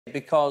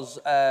Because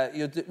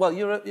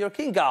you're a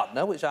keen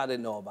gardener, which I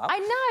didn't know about. I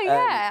know,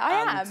 yeah,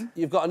 I am.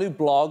 You've got a new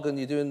blog and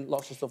you're doing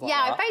lots of stuff like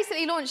that. Yeah, I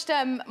basically launched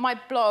my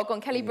blog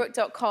on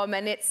kellybrook.com,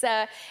 and it's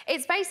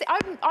basically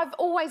I've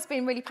always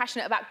been really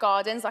passionate about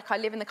gardens. Like, I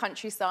live in the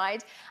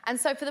countryside, and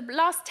so for the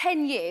last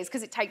 10 years,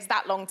 because it takes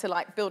that long to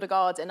like build a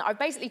garden, I've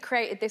basically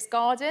created this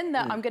garden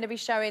that I'm going to be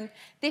showing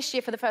this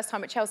year for the first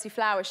time at Chelsea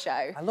Flower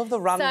Show. I love the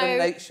random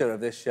nature of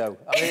this show.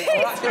 I mean,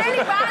 it's really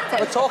random.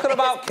 We're talking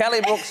about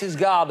Kelly Brooks'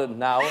 garden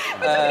now. We're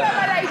talking about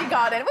my lady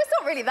garden. Well, it's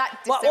not really that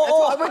distant. That's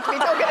what I would be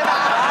talking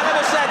about. I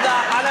never said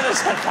that. I never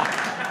said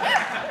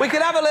that. We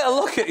can have a little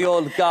look at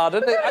your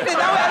garden. I mean,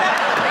 now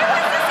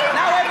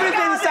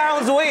everything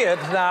sounds weird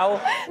now.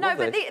 No,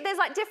 but there's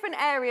like different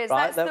areas.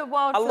 Right, that's the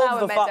wildflower meadow. I love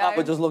the fact that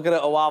we're just looking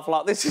at a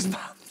wildflower. This is the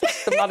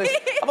maddest.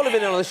 I've only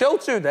been on the show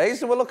 2 days,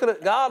 so we're looking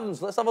at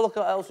gardens. Let's have a look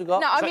at what else we've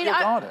got. No, I mean, your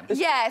garden?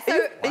 Yeah.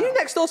 So are you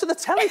next door to the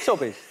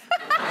Teletubbies?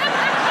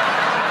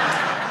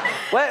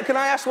 Where can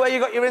I ask where you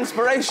got your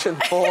inspiration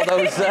for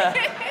those?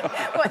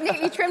 What,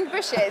 neatly trimmed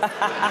bushes?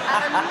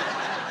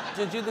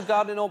 Did you do the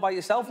gardening all by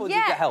yourself, or did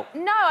you get help?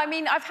 No, I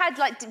mean, I've had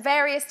like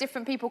various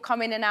different people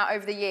come in and out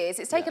over the years.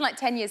 It's taken like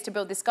 10 years to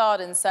build this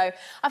garden, so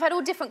I've had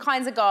all different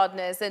kinds of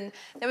gardeners, and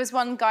there was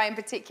one guy in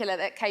particular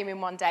that came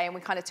in one day and we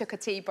kind of took a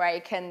tea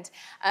break, and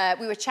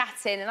we were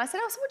chatting, and I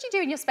said, oh, so what do you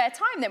do in your spare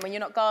time then when you're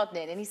not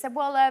gardening? And he said,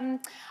 well,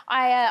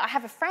 I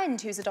have a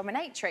friend who's a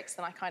dominatrix,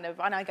 and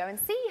I go and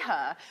see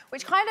her,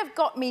 which kind of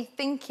got me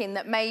thinking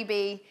that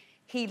maybe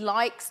he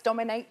likes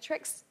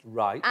dominatrix.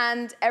 Right.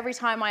 And every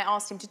time I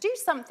asked him to do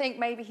something,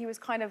 maybe he was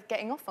kind of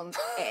getting off on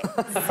it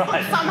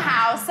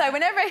somehow. So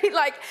whenever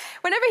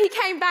he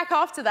came back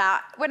after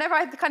that, whenever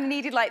I kind of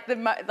needed like the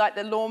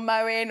lawn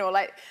mowing or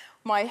like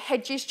my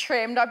hedges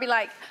trimmed, I'd be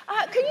like,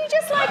 can you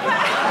just like... See,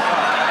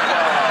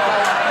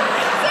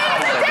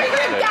 it's a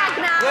different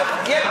gag now.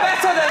 You're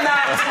better than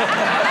that.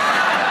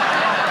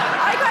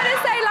 I kind of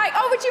say like,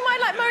 oh, would you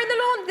mind like mowing the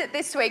lawn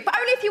this week? But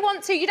only if you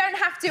want to. You don't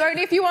have to,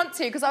 only if you want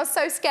to, because I was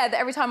so scared that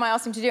every time I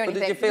asked him to do anything...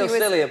 But did you feel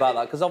silly about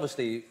that? Because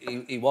obviously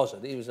he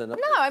wasn't. He was a... No,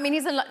 I mean,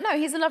 he's a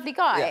lovely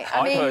guy.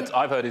 Yeah.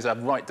 I've heard he's a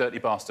right dirty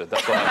bastard.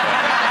 That's what I've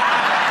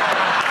heard.